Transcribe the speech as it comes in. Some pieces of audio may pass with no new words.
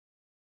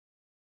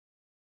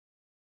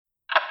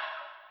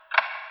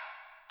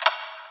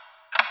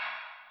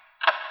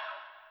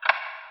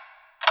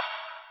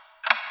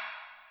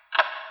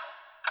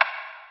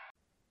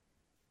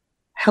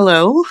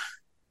Hello.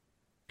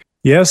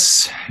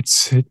 Yes,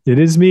 it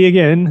is me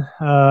again.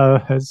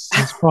 As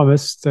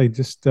promised, I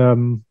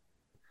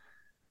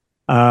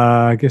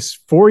guess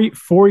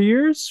four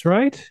years,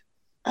 right?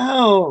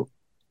 Oh,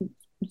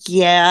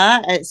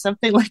 yeah,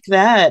 something like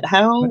that.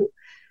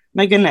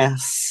 My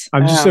goodness.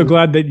 I'm just so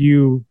glad that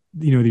your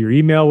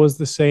email was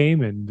the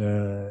same,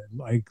 and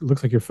like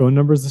looks like your phone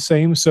number is the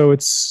same. So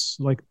it's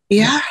like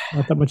Yeah.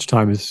 not that much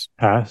time has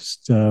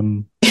passed.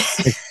 I,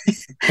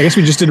 I guess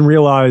we just didn't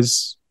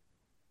realize.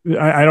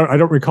 I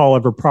don't recall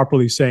ever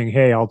properly saying,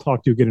 "Hey, I'll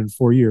talk to you again in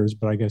 4 years,"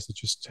 but I guess it's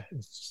just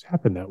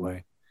happened that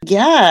way.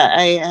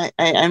 Yeah,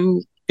 I'm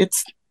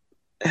it's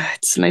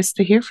nice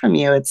to hear from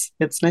you.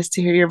 It's nice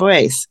to hear your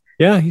voice.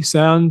 Yeah, you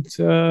sound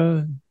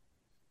the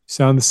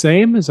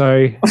same as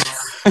I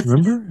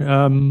remember.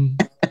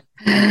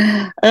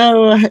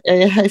 Oh,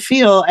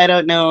 I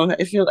don't know.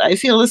 I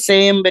feel the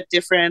same but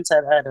different.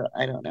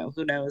 I don't know.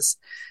 Who knows?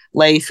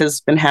 Life has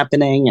been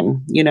happening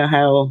and you know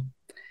how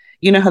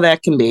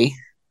that can be.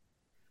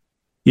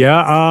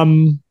 Yeah,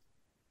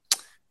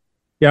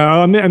 yeah.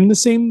 I'm in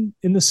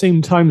the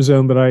same time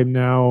zone, but I'm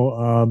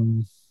now.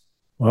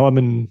 Well,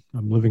 I'm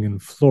living in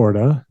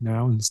Florida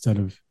now instead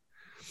of.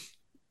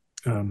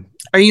 Um,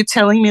 Are you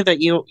telling me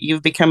that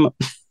you've become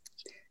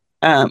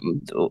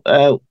um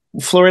uh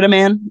Florida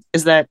man?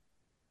 Is that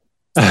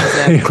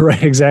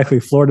right, exactly,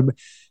 Florida.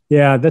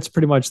 Yeah, that's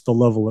pretty much the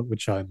level at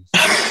which I'm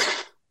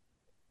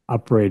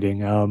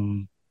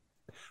operating.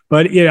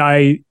 But yeah,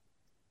 I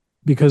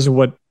because of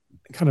what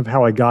kind of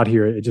how I got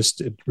here, it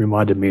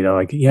reminded me that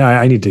like, yeah,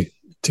 I need to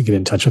get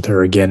in touch with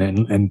her again,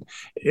 and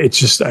it's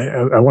just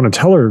I want to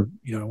tell her,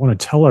 I want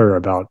to tell her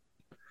about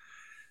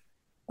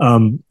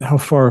how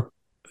far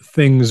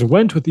things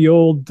went with the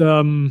old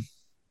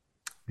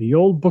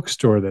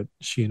bookstore that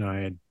she and I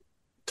had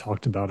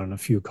talked about on a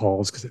few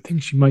calls because I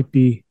think she might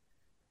be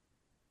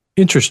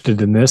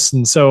interested in this.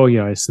 And so,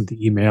 I sent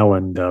the email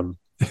and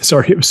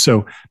sorry it was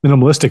so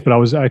minimalistic, but I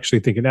was actually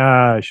thinking,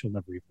 she'll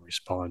never even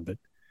respond. But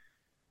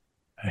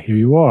here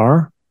you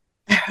are.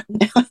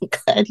 I'm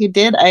glad you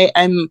did.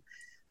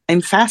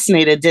 I'm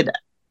fascinated.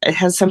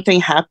 Has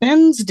something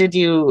happened?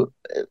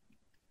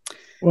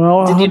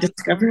 Well, Did you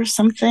discover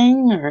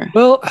something or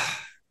well,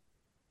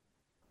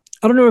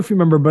 I don't know if you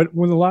remember, but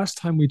when the last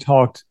time we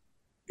talked,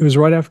 it was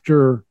right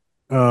after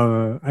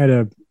I had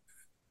a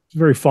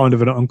very fond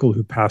of an uncle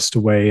who passed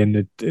away, and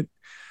it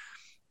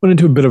went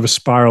into a bit of a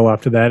spiral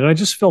after that. And I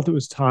just felt it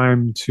was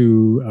time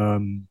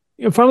to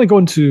finally go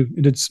into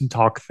some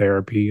talk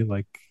therapy,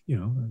 like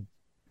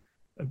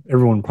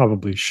everyone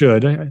probably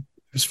should. It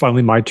was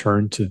finally my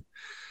turn to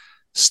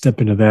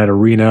step into that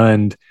arena,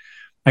 and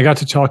I got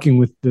to talking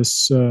with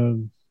this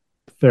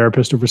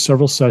therapist over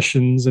several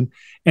sessions, and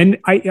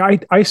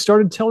I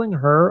started telling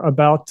her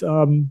about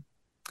the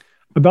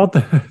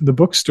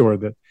bookstore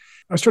that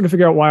I was trying to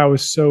figure out why I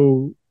was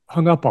so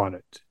hung up on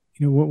it.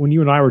 When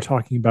you and I were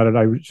talking about it,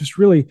 I was just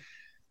really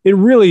it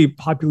really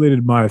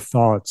populated my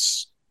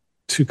thoughts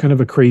to kind of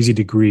a crazy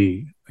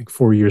degree, like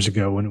 4 years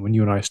ago when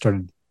you and I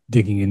started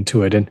digging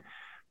into it, and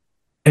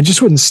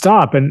just wouldn't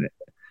stop. And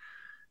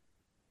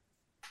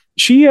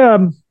she's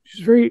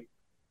very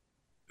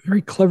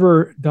very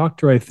clever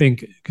doctor, I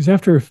think, because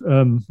after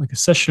like a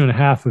session and a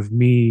half of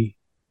me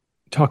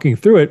talking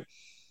through it,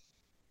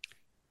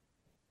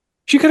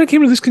 she kind of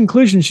came to this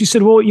conclusion. She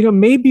said, "Well,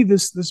 maybe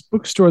this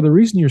bookstore, the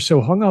reason you're so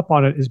hung up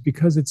on it is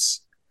because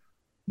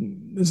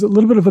there's a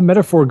little bit of a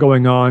metaphor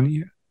going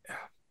on.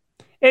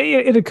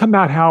 It had come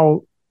out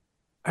how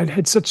I'd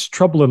had such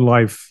trouble in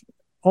life,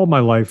 all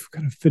my life,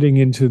 kind of fitting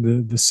into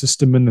the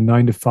system in the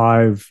 9 to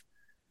 5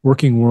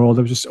 working world.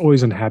 I was just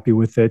always unhappy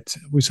with it.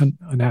 Always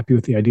unhappy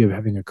with the idea of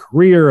having a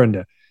career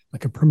and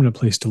like a permanent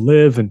place to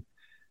live. And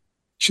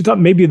she thought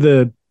maybe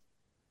the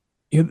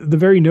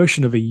very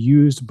notion of a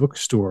used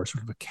bookstore,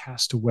 sort of a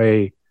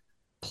castaway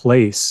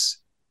place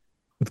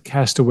with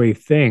castaway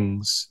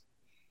things,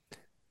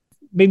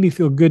 made me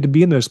feel good to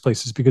be in those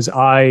places because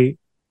I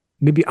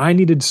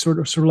needed sort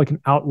of like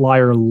an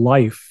outlier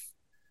life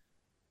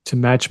to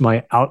match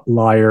my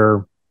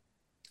outlier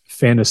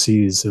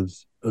fantasies of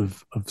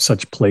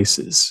such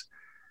places.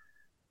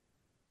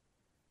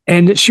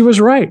 And she was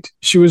right.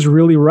 She was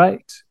really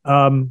right.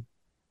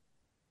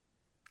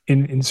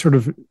 In sort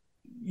of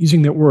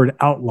using that word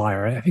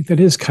outlier, I think that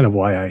is kind of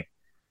why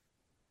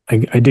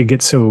I did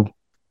get so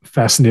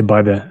fascinated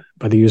by the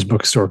used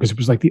bookstore, because it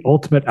was like the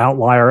ultimate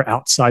outlier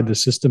outside the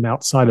system,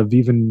 outside of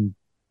even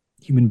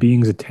human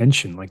beings'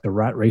 attention. Like the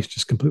rat race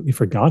just completely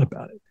forgot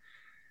about it.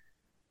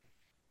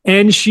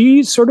 And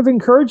she sort of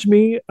encouraged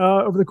me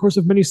over the course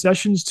of many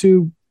sessions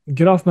to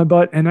get off my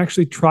butt and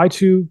actually try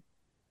to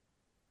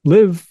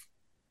live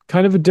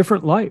kind of a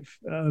different life,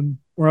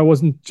 where I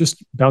wasn't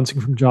just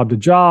bouncing from job to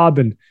job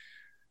and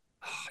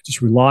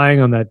just relying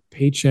on that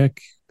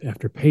paycheck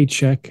after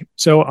paycheck.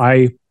 So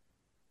I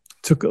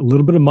took a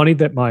little bit of money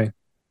that my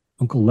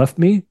uncle left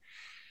me,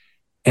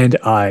 and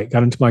I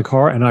got into my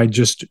car and I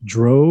just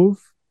drove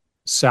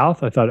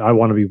south. I thought I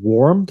want to be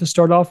warm to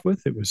start off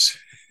with. It was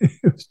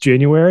it was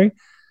January.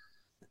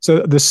 So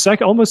the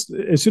second, almost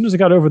as soon as I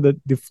got over the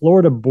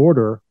Florida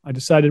border, I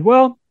decided,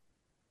 well,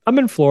 I'm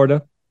in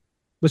Florida.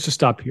 Let's just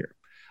stop here.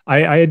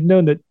 I had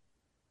known that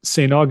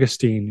St.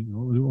 Augustine,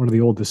 one of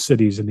the oldest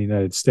cities in the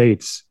United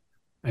States.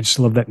 I just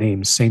love that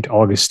name, St.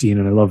 Augustine,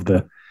 and I love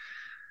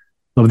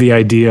the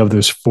idea of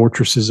those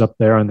fortresses up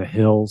there on the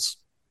hills.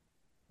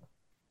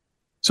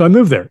 So I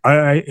moved there.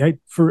 I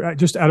for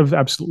just out of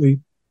absolutely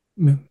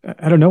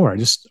out of nowhere.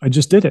 I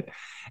just did it,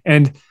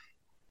 and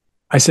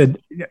I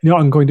said,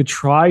 I'm going to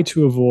try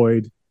to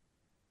avoid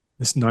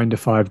this 9 to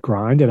 5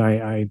 grind, and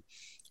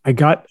I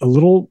got a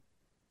little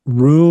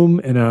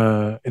room in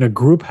a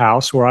group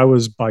house where I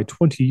was by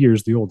 20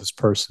 years the oldest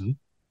person,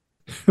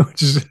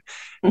 which is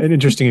an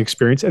interesting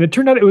experience. And it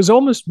turned out it was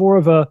almost more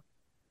of a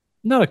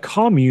not a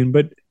commune,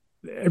 but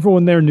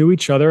everyone there knew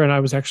each other, and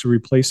I was actually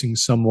replacing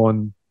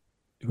someone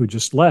who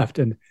just left,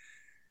 and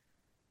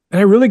I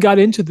really got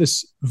into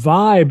this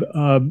vibe.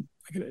 I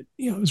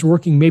was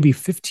working maybe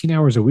 15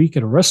 hours a week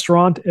at a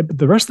restaurant, but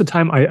the rest of the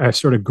time I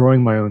started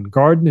growing my own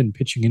garden and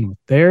pitching in with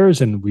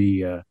theirs, and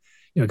we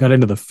got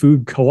into the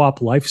food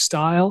co-op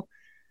lifestyle.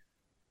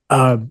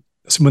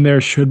 Someone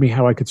there showed me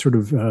how I could sort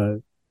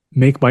of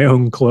make my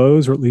own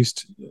clothes, or at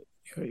least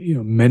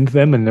mend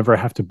them and never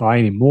have to buy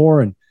any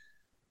more. And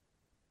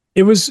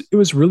it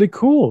was really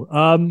cool.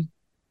 And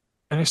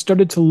I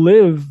started to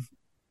live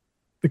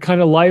the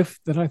kind of life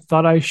that I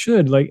thought I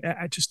should, like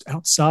just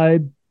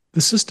outside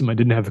the system. I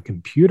didn't have a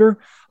computer.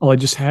 All I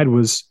just had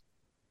was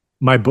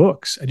my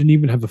books. I didn't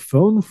even have a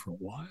phone for a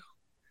while.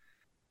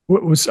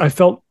 I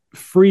felt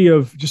free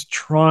of just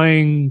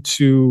trying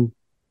to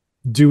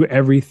do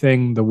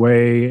everything the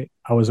way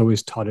I was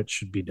always taught it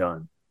should be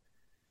done.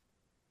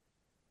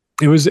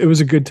 It was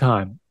a good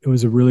time. It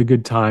was a really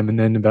good time. And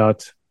then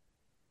about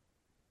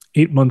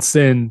 8 months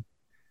in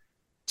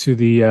to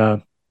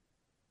the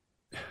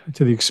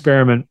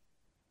experiment,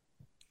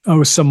 I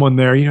was someone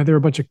there. There were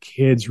a bunch of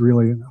kids,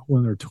 really, in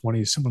their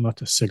 20s. Someone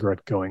left a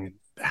cigarette going in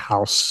the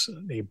house.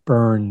 They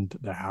burned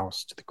the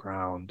house to the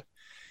ground.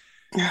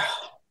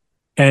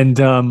 And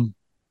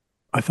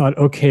I thought,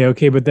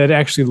 okay, but that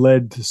actually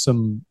led to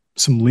some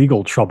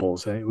legal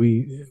troubles.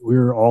 We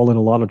were all in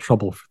a lot of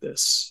trouble for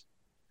this.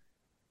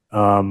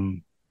 So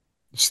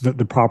that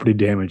the property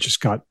damage just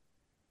got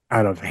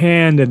out of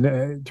hand, and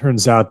it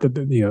turns out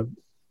that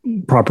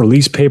proper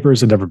lease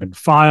papers had never been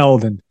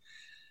filed, and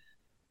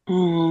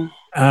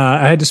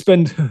I had to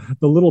spend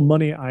the little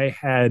money I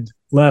had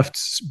left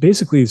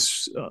basically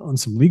on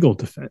some legal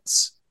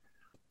defense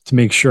to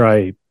make sure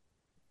I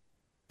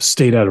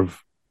stayed out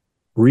of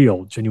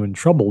real, genuine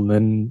trouble. And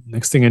then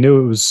next thing I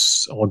knew, it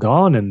was all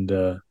gone, and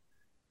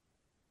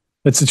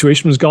that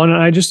situation was gone.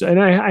 And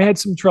I had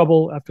some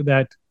trouble after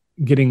that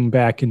getting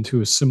back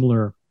into a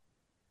similar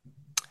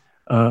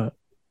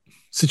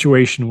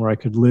situation where I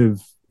could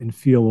live and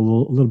feel a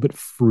little bit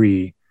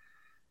free.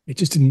 It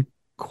just didn't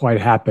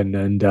quite happen.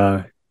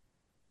 And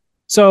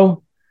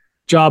so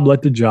job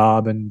led to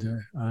job, and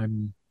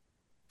I'm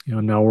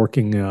now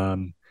working.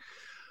 I'm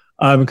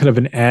kind of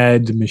an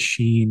ad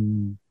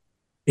machine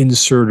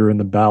inserter in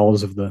the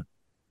bowels of the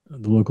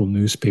local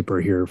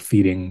newspaper here,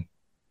 feeding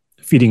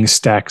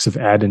stacks of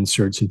ad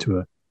inserts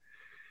into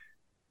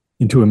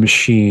a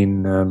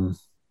machine.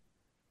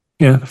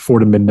 4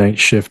 to midnight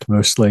shift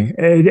mostly,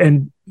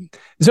 and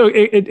so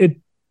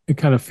it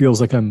kind of feels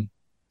like I'm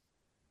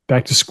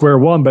back to square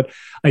one. But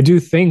I do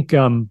think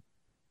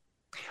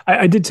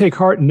I did take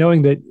heart in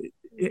knowing that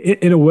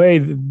in a way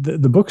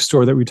the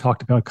bookstore that we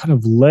talked about kind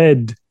of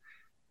led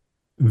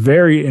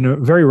in a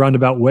very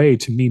roundabout way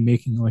to me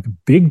making like a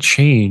big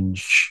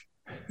change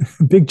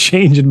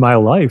in my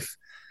life.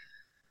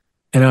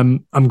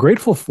 And I'm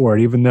grateful for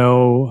it, even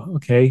though,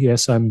 okay,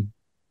 yes, I'm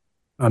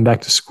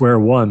back to square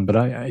one, but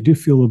I do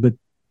feel a little bit,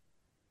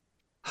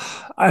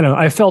 I don't know,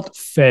 I felt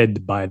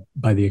fed by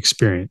the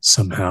experience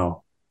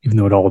somehow, even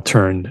though it all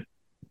turned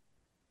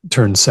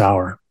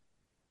sour.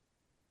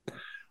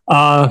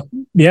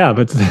 Yeah,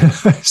 but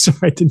so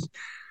I didn't.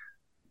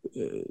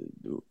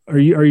 Are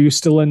you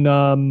still in?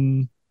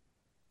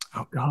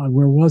 Oh God,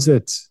 where was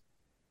it?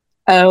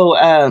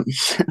 Oh,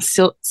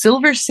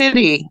 Silver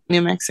City,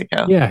 New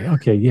Mexico. Yeah.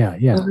 Okay. Yeah.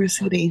 Silver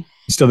City.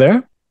 You still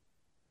there?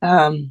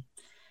 Um,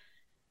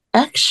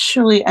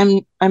 Actually,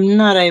 I'm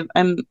not. I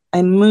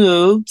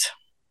moved.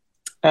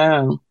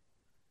 I'm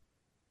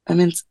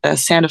in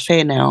Santa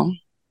Fe now.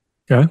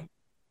 Okay.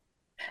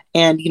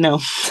 And I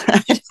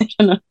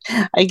don't know.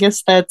 I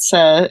guess that's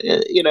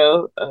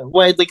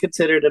widely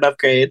considered an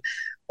upgrade.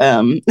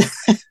 Um,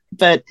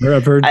 but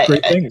I've heard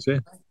great things.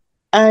 Yeah.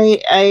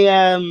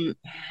 I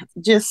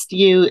just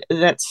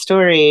that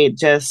story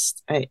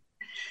just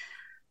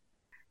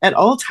at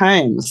all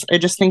times I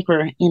just think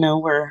we're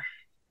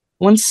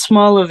one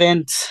small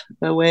event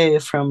away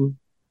from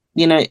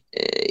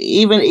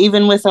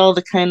even with all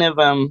the kind of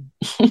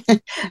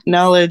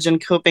knowledge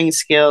and coping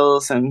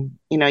skills and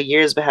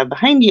years you have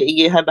behind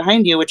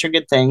you, which are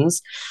good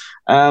things.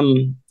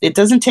 It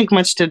doesn't take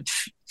much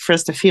for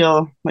us to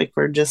feel like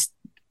we're just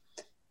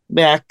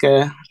back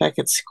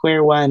at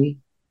square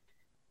one.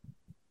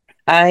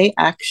 I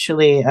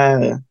actually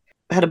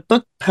had a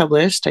book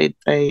published. What?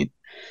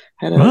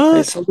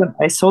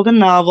 I sold a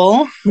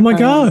novel. Oh my Um,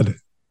 God.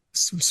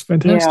 It's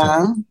fantastic.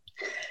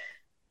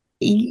 yeah,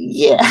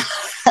 yeah.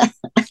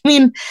 I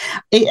mean,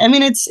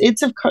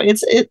 it's of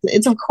course,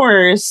 it's of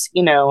course,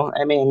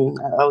 I mean,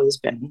 I've always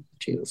been a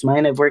dream of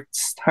mine. I've worked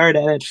hard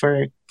at it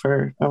for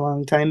a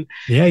long time.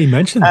 Yeah, you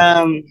mentioned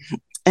that.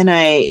 And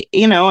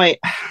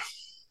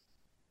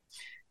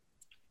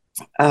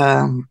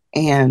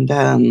and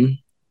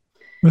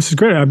This is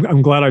great.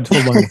 I'm glad I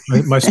told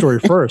my story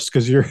first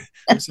because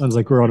it sounds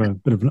like we're on a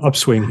bit of an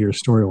upswing here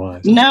story wise.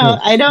 It's no,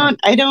 great.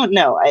 I don't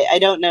know. I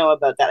don't know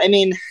about that. I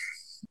mean,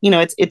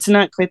 it's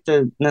not quite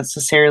the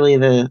necessarily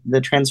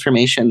the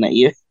transformation that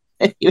you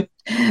that you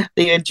that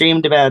you had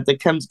dreamed about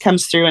that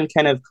comes through and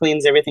kind of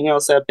cleans everything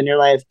else up in your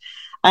life.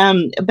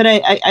 But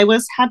I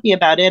was happy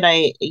about it.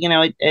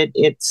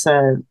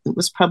 It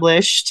was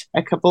published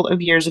a couple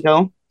of years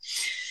ago,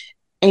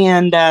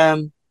 and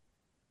I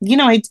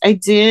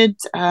did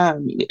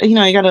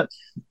I got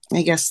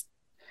I guess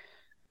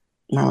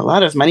not a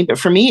lot of money, but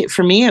for me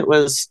it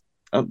was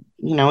a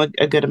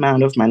good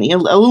amount of money, a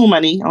little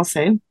money, I'll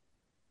say.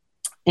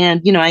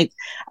 And I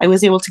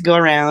was able to go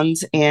around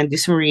and do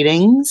some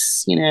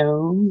readings,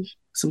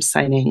 some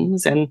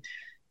signings, and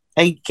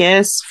I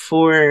guess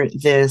for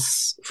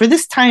this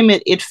time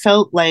it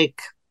felt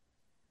like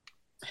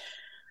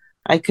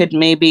I could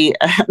maybe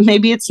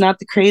it's not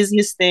the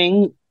craziest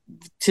thing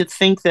to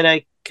think that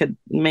I could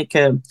make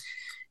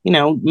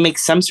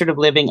some sort of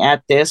living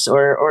at this,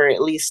 or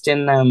at least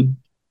in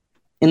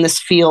this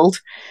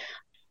field.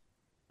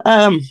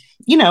 um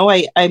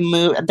I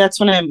moved. That's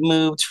when I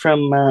moved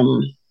from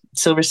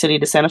Silver City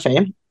to Santa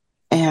Fe,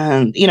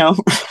 and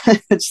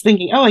just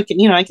thinking, oh, I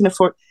can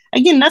afford.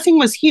 Again, nothing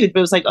was huge, but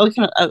it was like, oh, I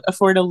can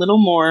afford a little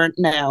more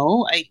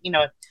now.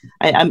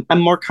 I'm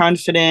more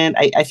confident.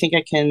 I think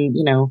I can,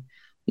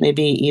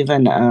 maybe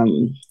even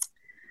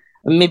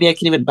maybe I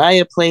can even buy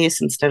a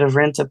place instead of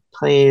rent a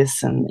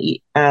place. And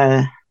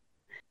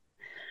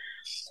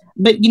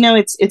but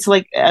it's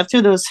like after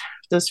those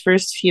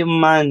first few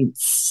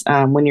months,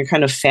 when you're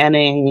kind of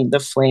fanning the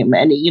flame,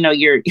 and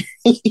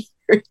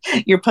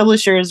your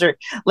publishers are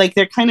like,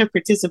 they're kind of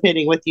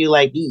participating with you.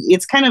 Like,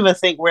 it's kind of a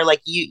thing where, like,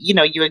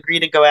 you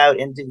agree to go out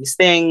and do these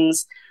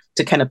things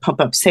to kind of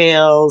pump up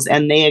sales,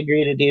 and they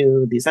agree to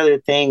do these other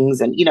things.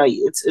 And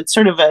it's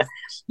sort of a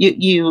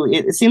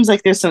it seems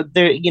like there's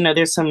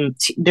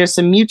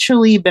some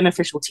mutually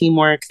beneficial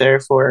teamwork there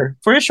for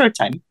a short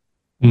time.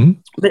 Mhm.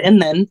 But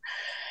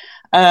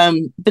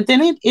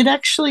then it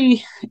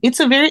actually, it's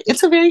a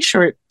very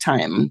short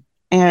time,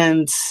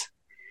 and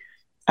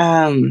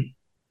um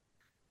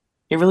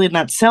it really did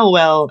not sell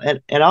well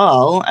at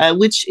all,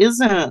 which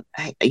isn't,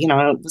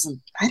 it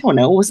wasn't, I don't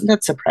know, wasn't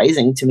that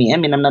surprising to me? I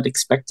mean, I'm not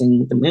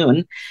expecting the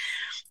moon,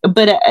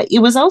 but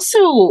it was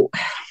also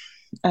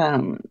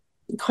um,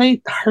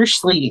 quite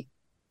harshly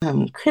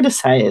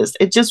criticized.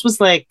 It just was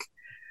like,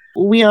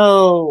 we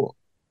all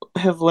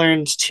have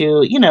learned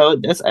to,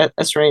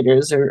 us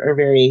writers are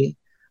very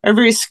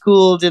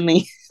schooled in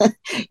the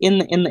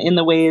in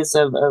the ways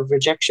of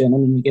rejection. I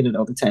mean, we get it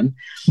all the time.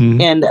 Mhm.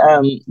 And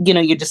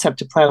you just have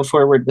to plow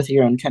forward with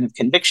your own kind of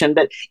conviction.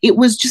 But it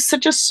was just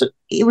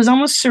it was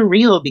almost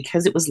surreal,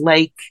 because it was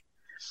like,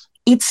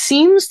 it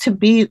seems to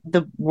be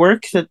the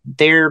work that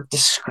they're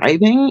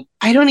describing.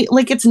 I don't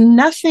like, it's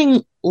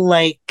nothing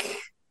like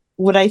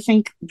what I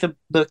think the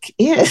book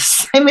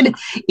is. I mean,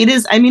 it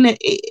is. I mean,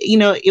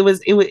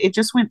 it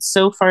just went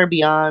so far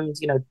beyond,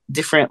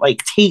 different,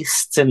 like,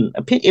 tastes and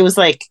it was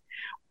like,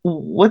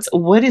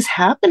 what is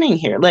happening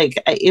here?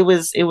 Like, it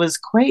was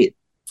quite.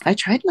 I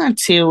tried not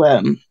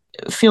to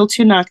feel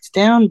too knocked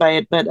down by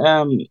it, but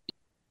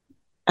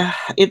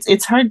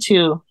it's hard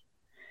to.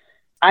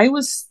 I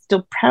was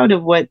still proud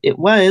of what it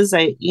was.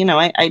 I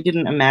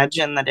didn't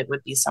imagine that it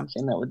would be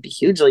something that would be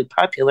hugely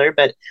popular,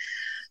 but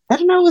I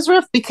don't know, it was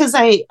rough, because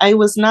I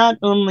was not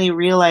only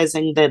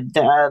realizing that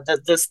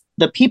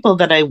the people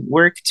that I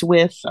worked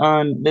with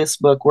on this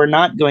book were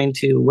not going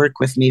to work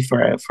with me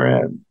for a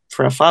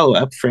follow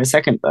up, for a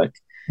second book.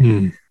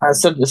 Mm.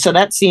 So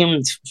that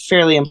seemed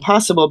fairly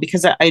impossible,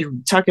 because I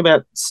talk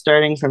about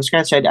starting from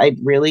scratch. I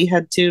really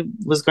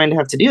was going to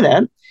have to do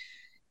that,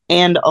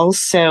 and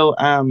also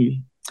I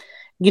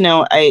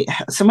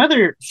some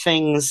other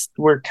things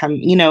were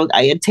coming.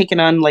 I had taken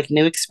on, like,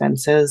 new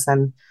expenses,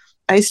 and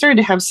I started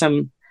to have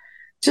some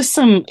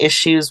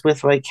issues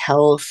with, like,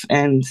 health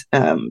and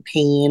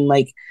pain.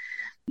 Like,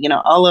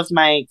 all of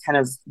my kind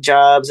of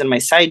jobs and my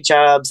side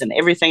jobs and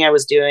everything I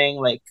was doing,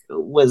 like,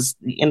 was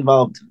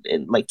involved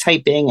in, like,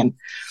 typing. And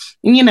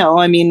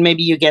I mean,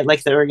 maybe you get,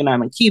 like, the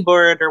ergonomic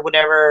keyboard or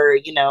whatever.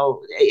 I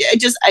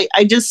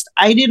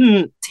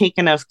didn't take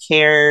enough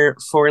care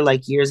for,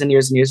 like, years and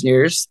years and years and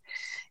years.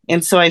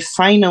 And so I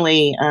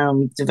finally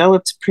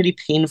developed pretty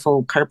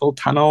painful carpal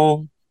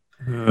tunnel,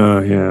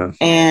 Yeah.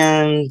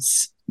 and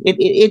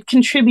it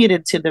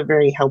contributed to the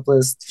very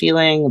helpless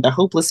feeling, the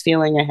hopeless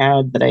feeling I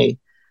had, that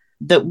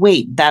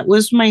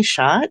was my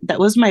shot. That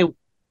was my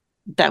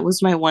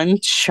one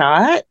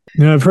shot.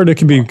 Yeah, I've heard it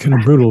can be kind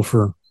of brutal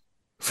for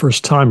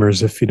first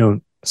timers if you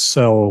don't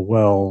sell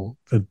well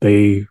that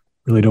they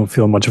really don't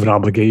feel much of an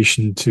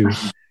obligation to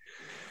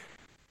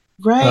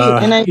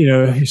Right. And I,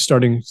 you're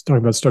talking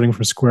about starting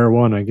from square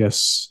one. I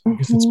guess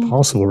it's mhm.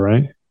 possible,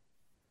 right?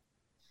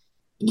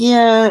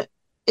 Yeah,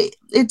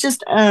 it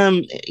just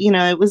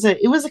it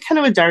was a kind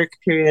of a dark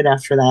period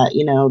after that.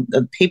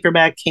 The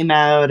paperback came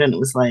out and it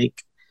was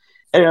like,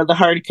 the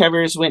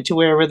hardcovers went to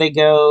wherever they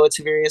go,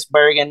 to various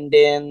bargain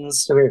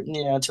bins,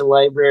 to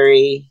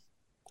library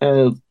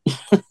uh,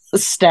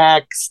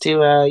 stacks,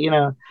 to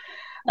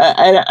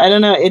I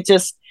don't know. It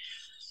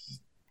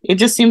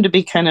just seemed to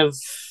be kind of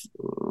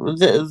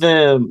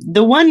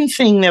the one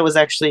thing that was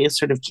actually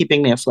sort of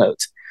keeping me afloat.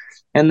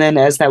 And then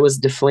as that was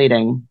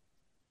deflating,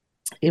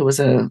 it was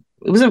a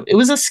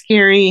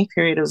scary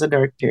period. It was a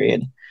dark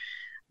period.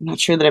 I'm not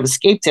sure that I've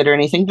escaped it or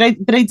anything, but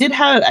I did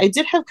have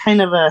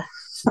kind of a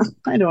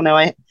I don't know.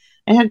 I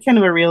had kind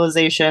of a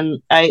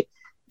realization. I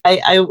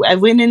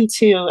went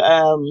into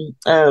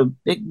a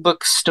big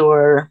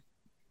bookstore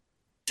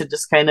to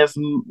just kind of,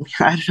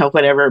 I don't know,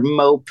 whatever,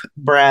 mope,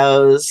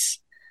 browse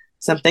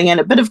something in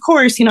it. But of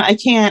course, I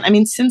can't. I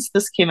mean, since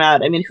this came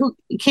out, I mean, who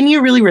can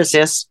you really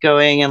resist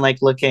going and like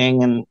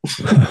looking and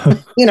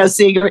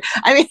seeing?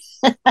 I mean,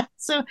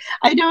 so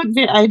I don't.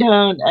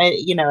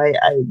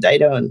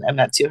 I'm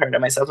not too hard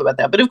on myself about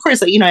that. But of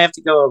course, I have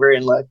to go over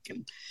and look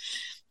and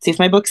see if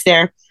my book's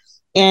there.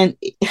 And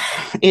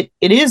it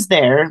is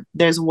there.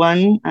 There's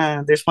one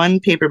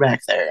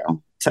paperback there.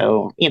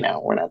 So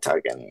we're not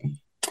talking.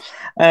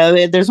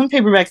 There's one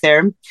paperback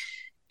there,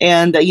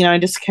 and I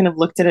just kind of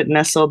looked at it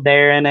nestled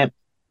there, and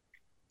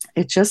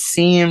it just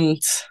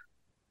seemed,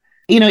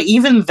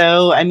 even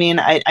though, I mean,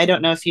 I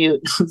don't know if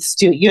you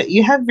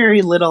have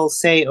very little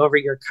say over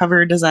your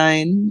cover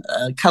design,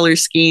 color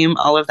scheme,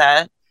 all of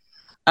that.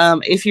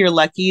 If you're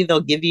lucky, they'll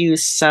give you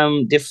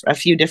a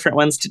few different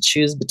ones to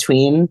choose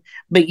between,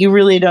 but you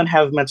really don't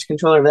have much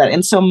control over that.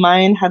 And so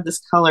mine had this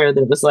color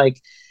that was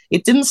like,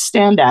 it didn't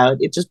stand out.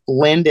 It just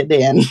blended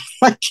in.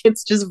 Like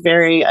it's just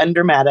very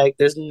undramatic.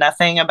 There's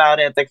nothing about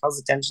it that calls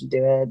attention to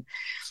it.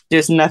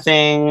 There's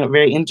nothing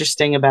very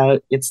interesting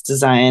about its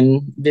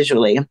design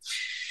visually.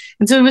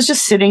 And so it was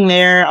just sitting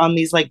there on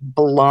these like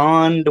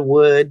blonde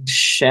wood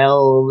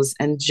shelves,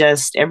 and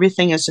just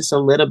everything is just a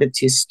little bit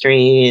too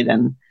straight.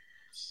 And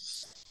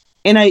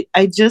I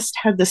just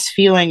had this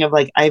feeling of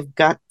like, I've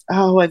got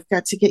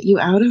to get you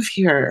out of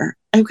here.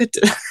 I've got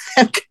to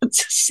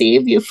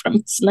save you from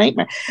this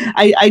nightmare.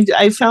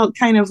 I felt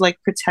kind of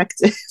like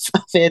protective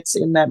of it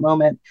in that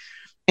moment,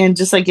 and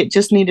just like it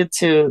just needed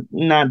to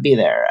not be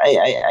there.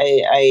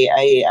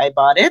 I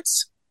bought it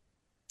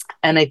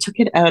and I took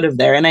it out of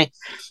there, and I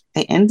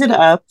ended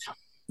up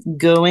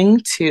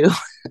going to,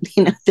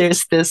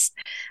 there's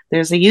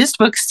a used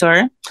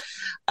bookstore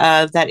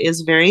that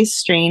is very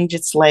strange.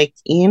 It's like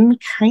in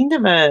kind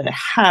of a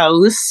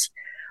house,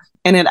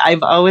 and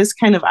I've always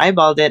kind of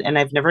eyeballed it, and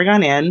I've never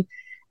gone in.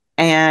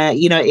 And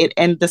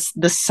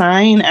the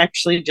sign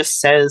actually just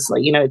says,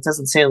 like, it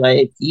doesn't say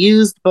like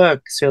used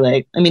books, or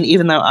like, I mean,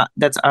 even though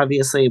that's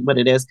obviously what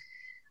it is,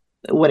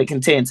 what it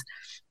contains.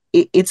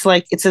 It's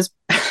like it says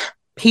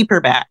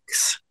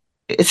paperbacks.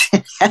 It's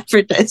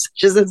advertised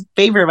just as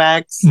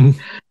paperbacks. Mhm.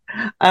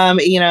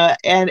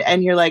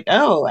 And you're like,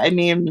 oh, I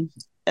mean,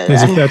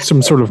 As if that's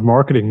some sort of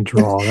marketing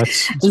draw.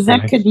 That's that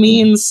funny. could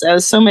mean so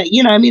much.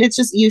 I mean, it's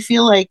just, you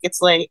feel like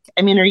it's like,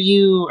 I mean,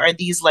 are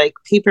these like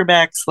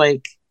paperbacks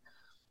like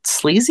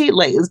sleazy,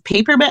 like is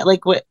paperback,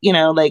 like what,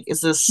 like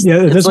is this, Yeah,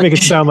 it it's does like make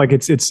it sound like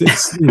it's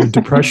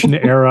Depression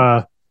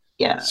era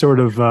yeah. sort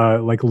of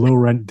like low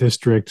rent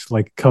district.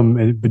 Like come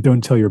and but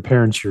don't tell your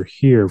parents you're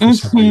here for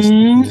some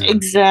reason. Yeah.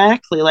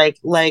 Exactly. Like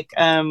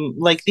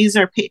these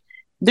are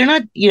they're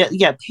not,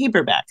 yeah,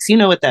 paperbacks. You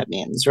know what that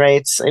means,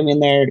 right? I mean,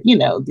 they're,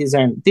 these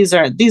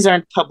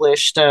aren't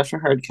published for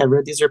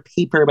hardcover. These are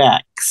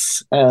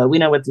paperbacks. We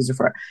know what these are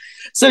for.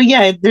 So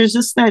yeah, there's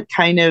just that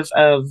kind of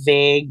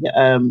vague,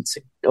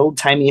 old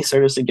timey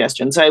sort of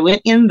suggestion. So I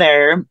went in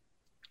there.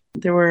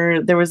 There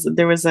was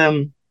there's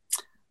some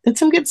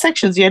good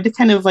sections. You had to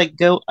kind of like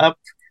go up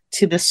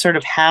to this sort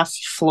of half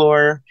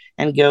floor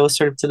and go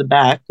sort of to the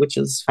back, which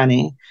is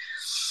funny.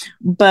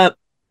 But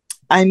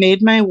I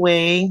made my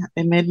way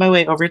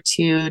over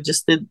to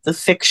just the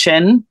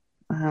fiction,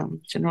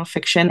 general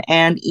fiction.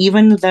 And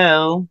even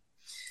though,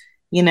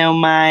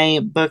 my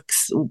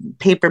books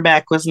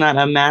paperback was not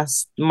a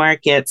mass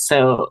market,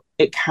 so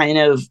it kind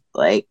of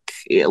like,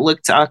 it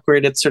looked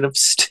awkward. It sort of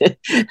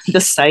the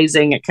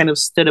sizing, it kind of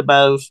stood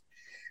above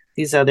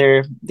these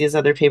other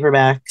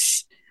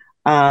paperbacks.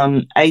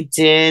 I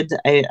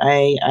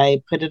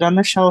put it on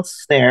the shelf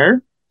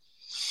there,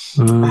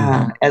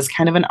 as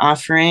kind of an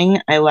offering.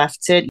 I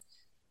left it.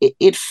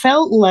 It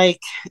felt like,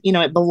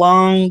 it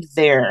belonged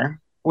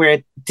there where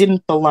it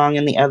didn't belong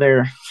in the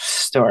other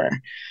store.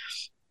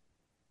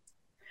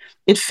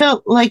 It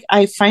felt like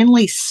I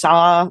finally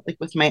saw, like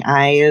with my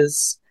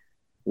eyes,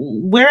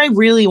 where I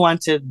really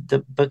wanted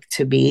the book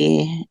to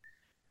be.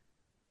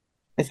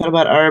 I thought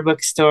about our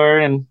bookstore,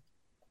 and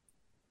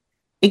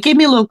it gave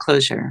me a little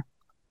closure.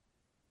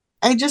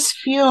 I just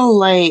feel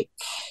like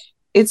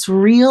it's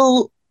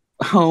real.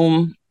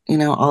 home,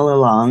 all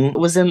along.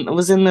 Was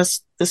in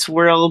this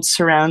world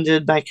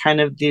surrounded by kind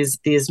of these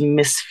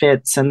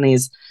misfits and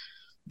these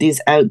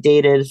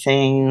outdated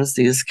things,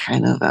 these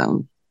kind of I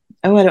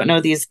don't know,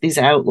 these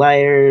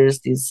outliers,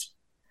 these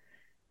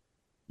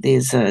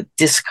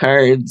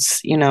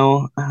discards,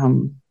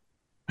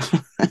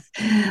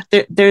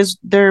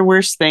 there are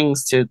worse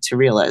things to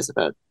realize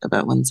about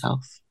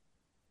oneself.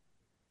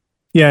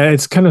 Yeah,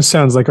 it kind of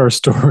sounds like our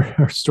story.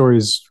 Our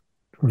stories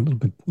were a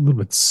little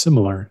bit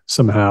similar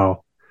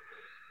somehow.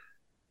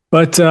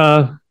 But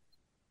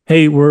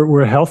hey,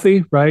 we're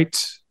healthy, right?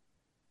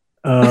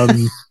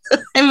 Um,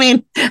 I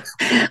mean, for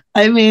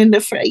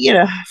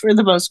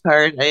the most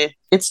part,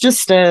 it's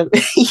just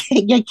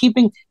yeah,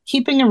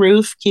 keeping a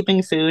roof,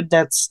 keeping food.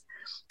 That's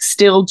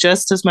still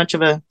just as much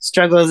of a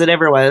struggle as it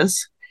ever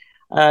was.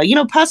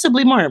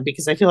 Possibly more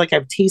because I feel like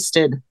I've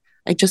tasted.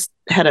 I just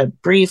had a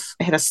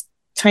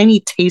tiny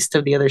taste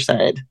of the other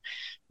side,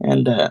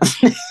 and yeah,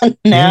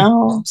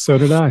 now, so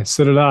did I.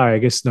 So did I. I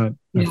guess not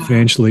yeah,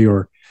 financially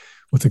or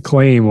with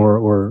acclaim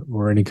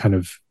or any kind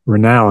of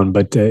renown,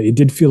 but it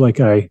did feel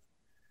like I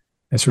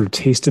sort of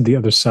tasted the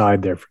other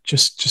side there for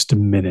just a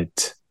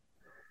minute.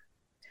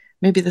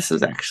 maybe this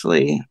is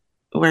actually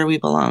where we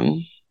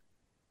belong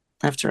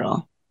after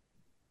all.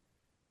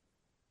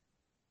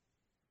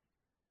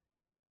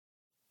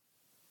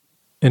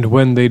 And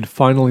when they'd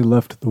finally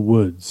left the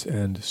woods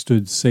and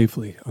stood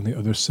safely on the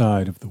other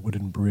side of the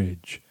wooden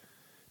bridge,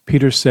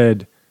 Peter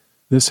said,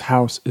 "This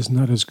house is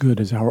not as good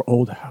as our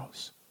old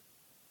house.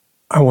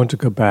 I want to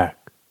go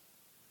back."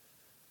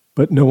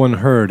 But no one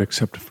heard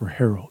except for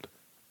Harold,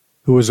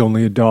 who was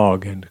only a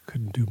dog and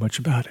couldn't do much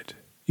about it,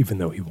 even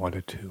though he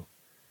wanted to.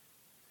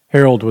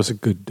 Harold was a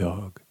good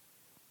dog.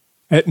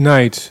 At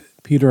night,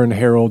 Peter and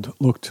Harold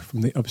looked from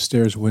the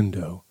upstairs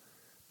window,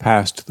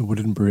 past the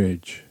wooden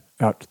bridge,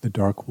 out to the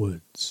dark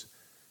woods.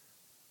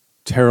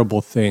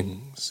 Terrible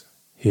things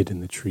hid in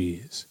the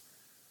trees.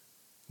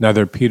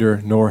 Neither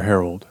Peter nor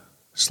Harold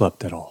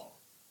slept at all.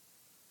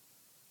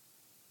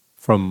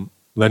 From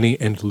Lenny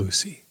and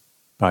Lucy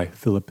by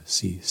Philip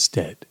C.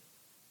 Stead.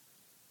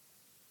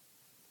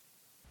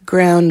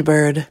 Ground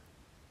bird.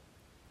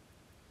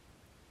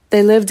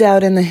 They lived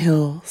out in the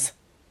hills.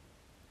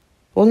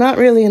 Well, not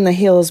really in the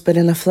hills, but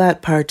in a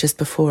flat part just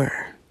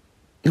before.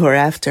 Or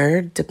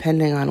after,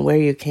 depending on where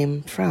you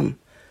came from.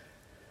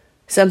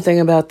 Something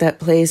about that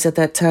place at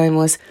that time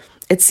was,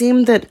 it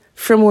seemed that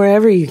from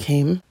wherever you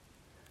came,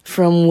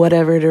 from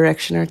whatever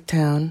direction or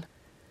town,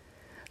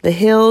 the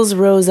hills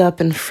rose up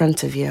in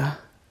front of you,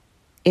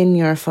 in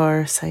your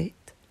far sight.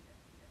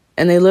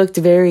 And they looked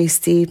very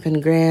steep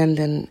and grand,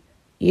 and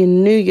you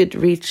knew you'd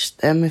reach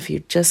them if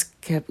you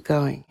just kept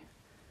going.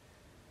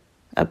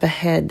 Up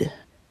ahead,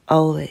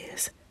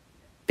 always,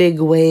 big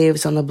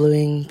waves on the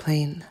bluing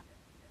plain.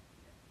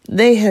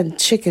 They had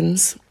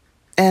chickens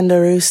and a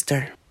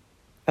rooster,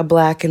 a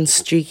black and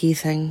streaky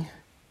thing.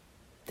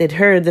 They'd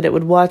heard that it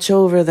would watch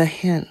over the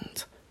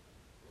hens.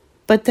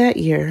 But that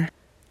year,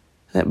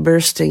 that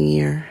bursting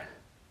year,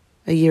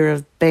 a year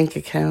of bank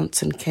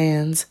accounts and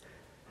cans,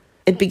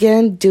 it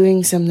began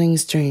doing something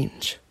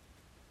strange.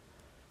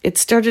 It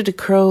started to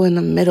crow in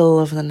the middle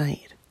of the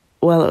night,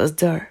 while it was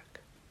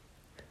dark,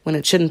 when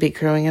it shouldn't be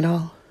crowing at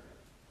all,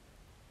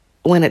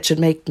 when it should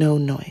make no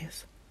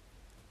noise.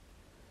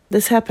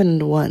 This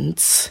happened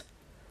once,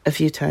 a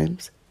few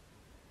times.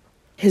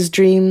 His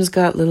dreams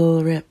got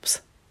little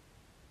rips,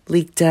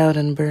 leaked out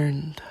and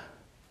burned.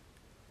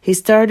 He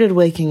started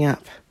waking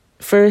up,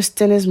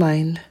 first in his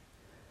mind,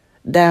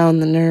 down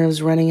the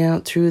nerves running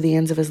out through the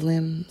ends of his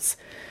limbs,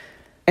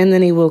 and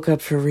then he woke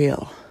up for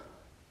real,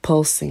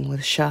 pulsing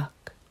with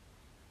shock.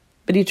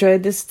 But he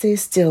tried to stay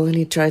still and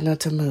he tried not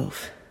to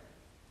move.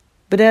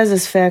 But as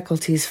his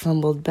faculties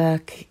fumbled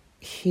back,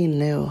 he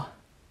knew.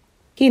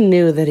 He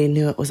knew that he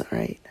knew it wasn't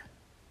right.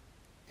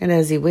 And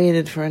as he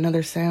waited for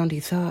another sound, he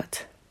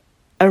thought,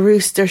 a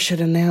rooster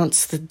should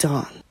announce the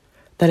dawn.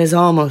 That is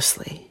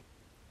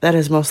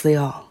mostly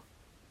all.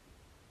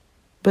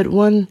 But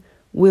one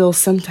will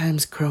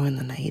sometimes crow in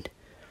the night.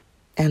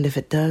 And if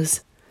it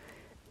does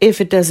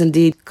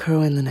indeed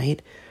crow in the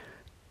night,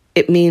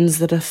 it means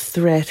that a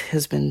threat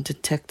has been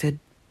detected.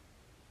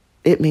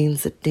 It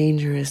means that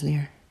danger is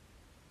near.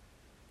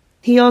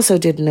 He also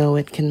did know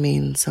it can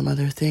mean some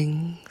other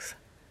things.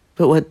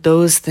 But what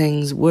those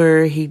things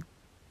were, he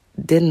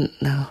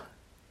didn't know.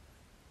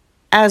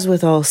 As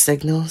with all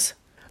signals,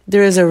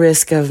 there is a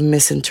risk of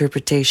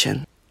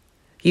misinterpretation.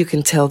 You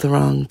can tell the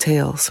wrong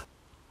tales.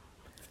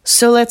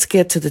 So let's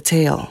get to the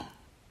tale.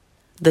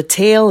 The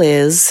tale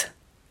is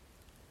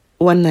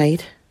one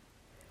night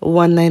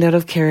out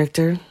of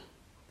character,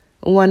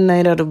 one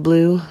night out of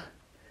blue,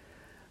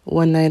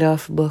 one night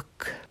off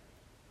book.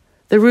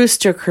 The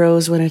rooster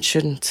crows when it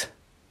shouldn't.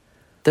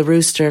 The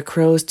rooster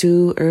crows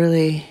too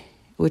early,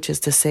 which is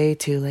to say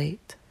too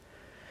late.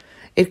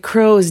 It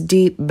crows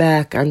deep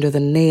back under the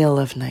nail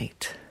of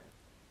night,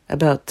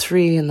 about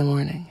 3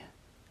 a.m,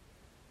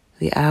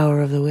 the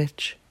hour of the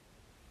witch.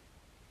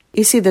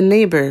 You see, the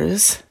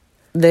neighbors,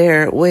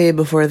 there way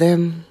before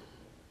them,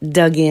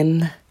 dug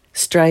in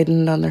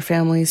strident on their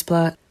family's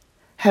plot,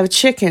 have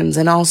chickens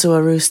and also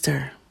a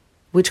rooster,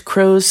 which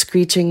crows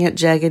screeching at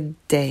jagged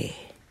day.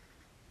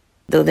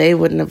 Though they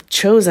wouldn't have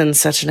chosen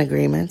such an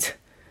agreement,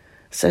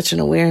 such an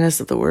awareness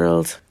of the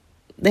world,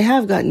 they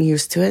have gotten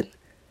used to it,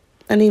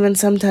 and even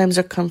sometimes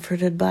are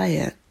comforted by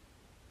it.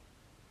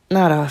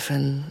 Not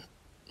often,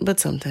 but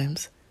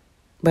sometimes,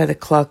 by the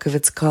clock of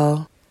its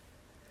call.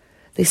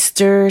 They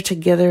stir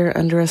together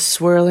under a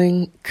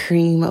swirling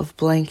cream of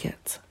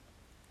blankets,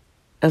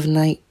 of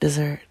night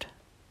dessert.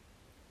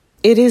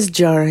 It is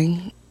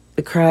jarring,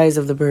 the cries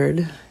of the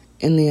bird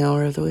in the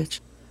hour of the witch,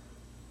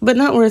 but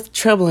not worth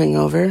troubling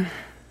over,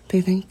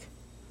 they think.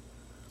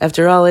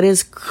 After all, it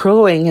is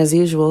crowing as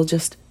usual,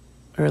 just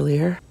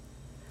earlier.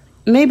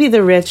 Maybe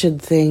the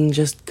wretched thing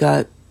just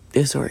got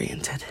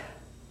disoriented.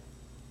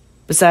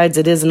 Besides,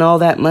 it isn't all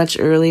that much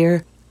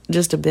earlier,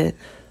 just a bit.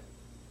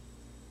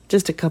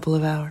 Just a couple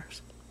of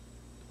hours.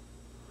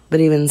 But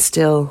even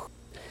still,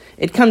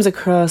 it comes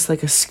across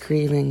like a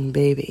screaming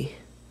baby,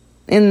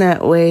 in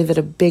that way that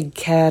a big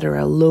cat or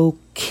a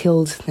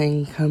low-killed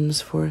thing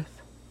comes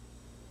forth.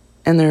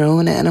 And their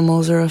own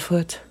animals are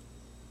afoot.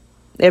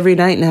 Every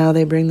night now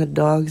they bring the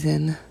dogs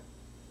in,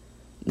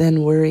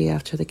 then worry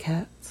after the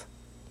cats.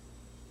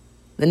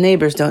 The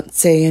neighbors don't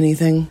say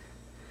anything,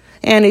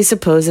 and he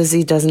supposes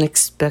he doesn't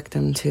expect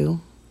them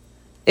to.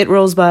 It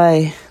rolls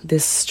by,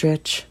 this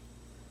stretch,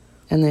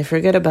 and they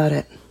forget about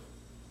it.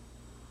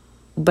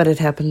 But it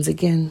happens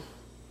again.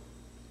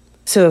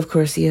 So of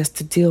course he has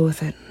to deal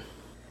with it.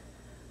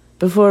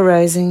 Before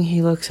rising,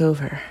 he looks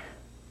over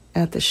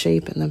at the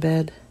shape in the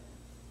bed.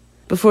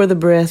 Before the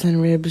breath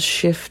and ribs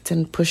shift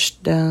and push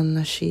down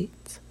the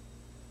sheets.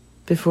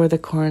 Before the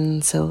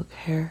corn silk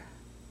hair.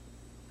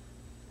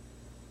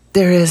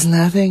 There is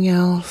nothing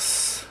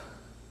else,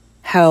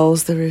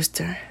 howls the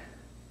rooster.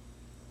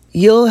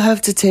 You'll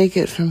have to take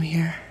it from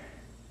here.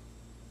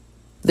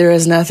 There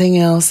is nothing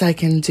else I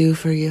can do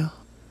for you.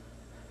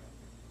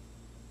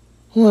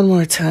 One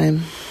more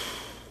time.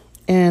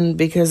 And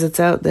because it's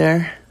out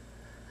there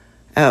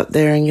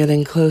and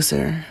getting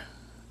closer,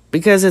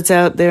 because it's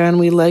out there and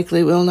we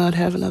likely will not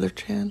have another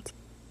chance.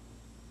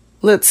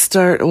 Let's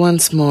start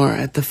once more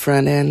at the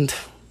front end.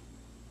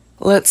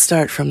 Let's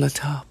start from the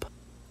top.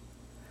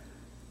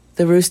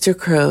 The rooster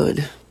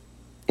crowed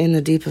in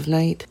the deep of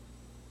night,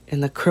 in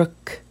the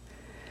crook,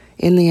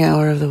 in the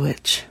hour of the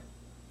witch.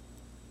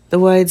 The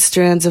wide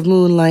strands of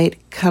moonlight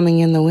coming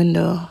in the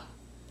window,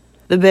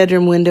 the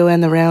bedroom window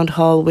and the round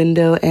hall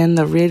window and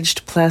the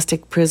ridged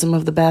plastic prism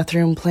of the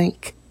bathroom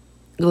plank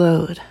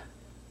glowed,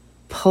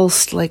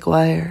 pulsed like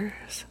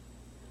wires,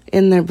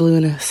 in their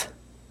blueness,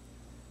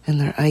 in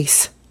their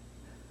ice,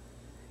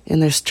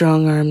 in their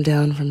strong arm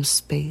down from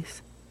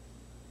space.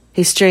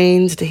 He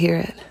strained to hear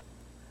it,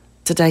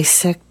 to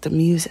dissect the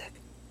music.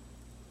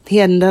 He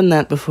hadn't done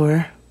that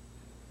before.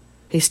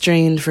 He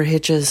strained for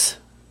hitches,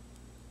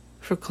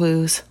 for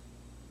clues.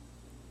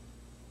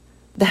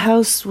 The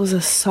house was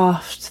a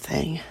soft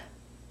thing.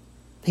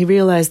 He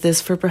realized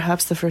this for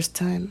perhaps the first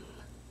time.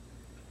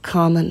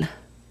 Common,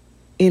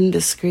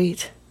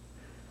 indiscreet,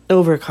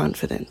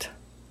 overconfident.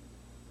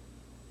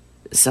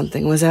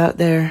 Something was out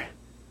there,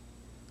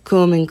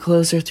 combing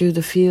closer through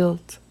the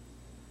field,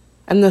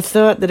 and the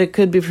thought that it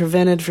could be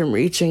prevented from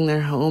reaching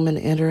their home and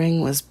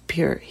entering was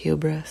pure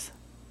hubris,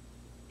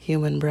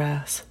 human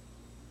brass.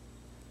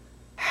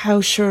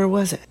 How sure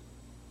was it?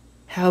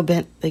 How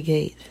bent the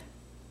gate?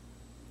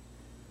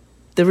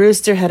 The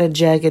rooster had a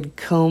jagged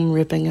comb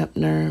ripping up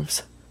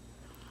nerves.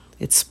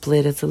 It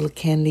split its little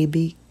candy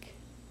beak,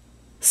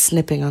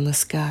 snipping on the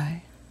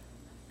sky.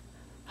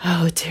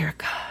 Oh, dear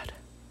God,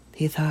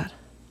 he thought.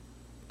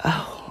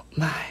 Oh,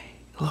 my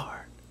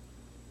Lord.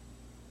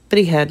 But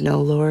he had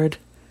no Lord,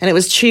 and it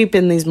was cheap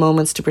in these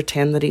moments to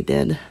pretend that he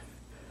did.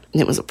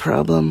 It was a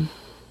problem.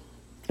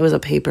 It was a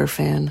paper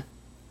fan.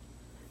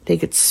 They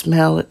could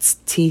smell its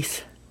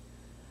teeth,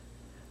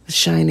 the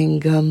shining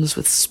gums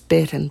with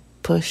spit and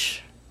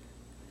push.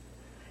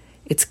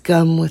 Its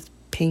gum with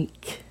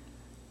pink,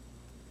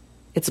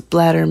 its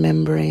bladder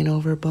membrane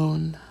over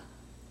bone.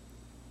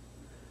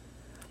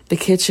 The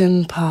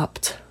kitchen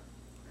popped.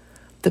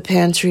 The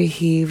pantry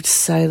heaved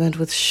silent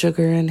with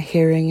sugar and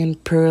herring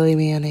and pearly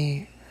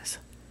mayonnaise.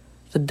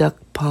 The duck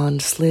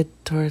pond slid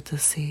toward the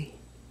sea.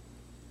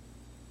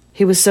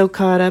 He was so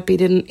caught up he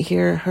didn't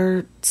hear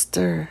her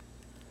stir.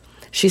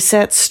 She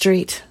sat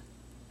straight,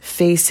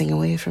 facing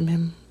away from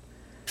him,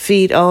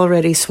 feet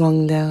already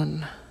swung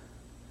down,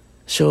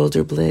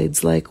 shoulder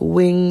blades like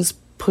wings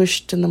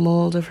pushed in the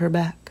mold of her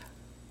back.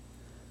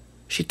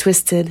 She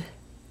twisted,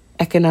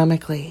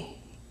 economically,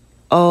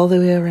 all the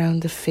way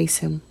around to face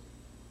him.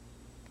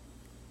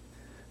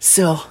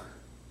 So,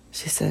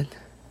 she said,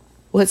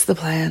 what's the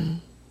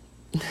plan?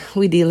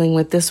 We dealing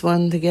with this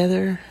one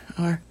together,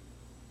 or...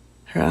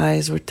 Her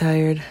eyes were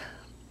tired,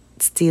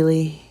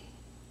 steely,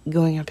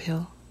 going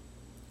uphill.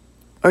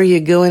 Or are you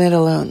going it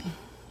alone?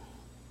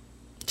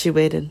 She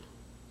waited.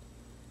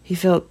 He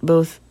felt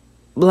both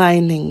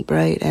blinding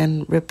bright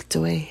and ripped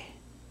away.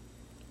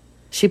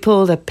 She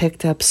pulled a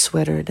picked-up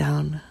sweater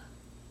down.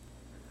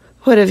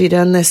 What have you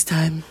done this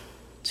time?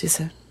 she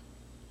said.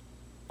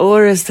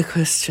 Or is the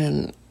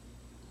question,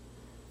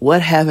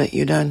 what haven't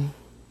you done?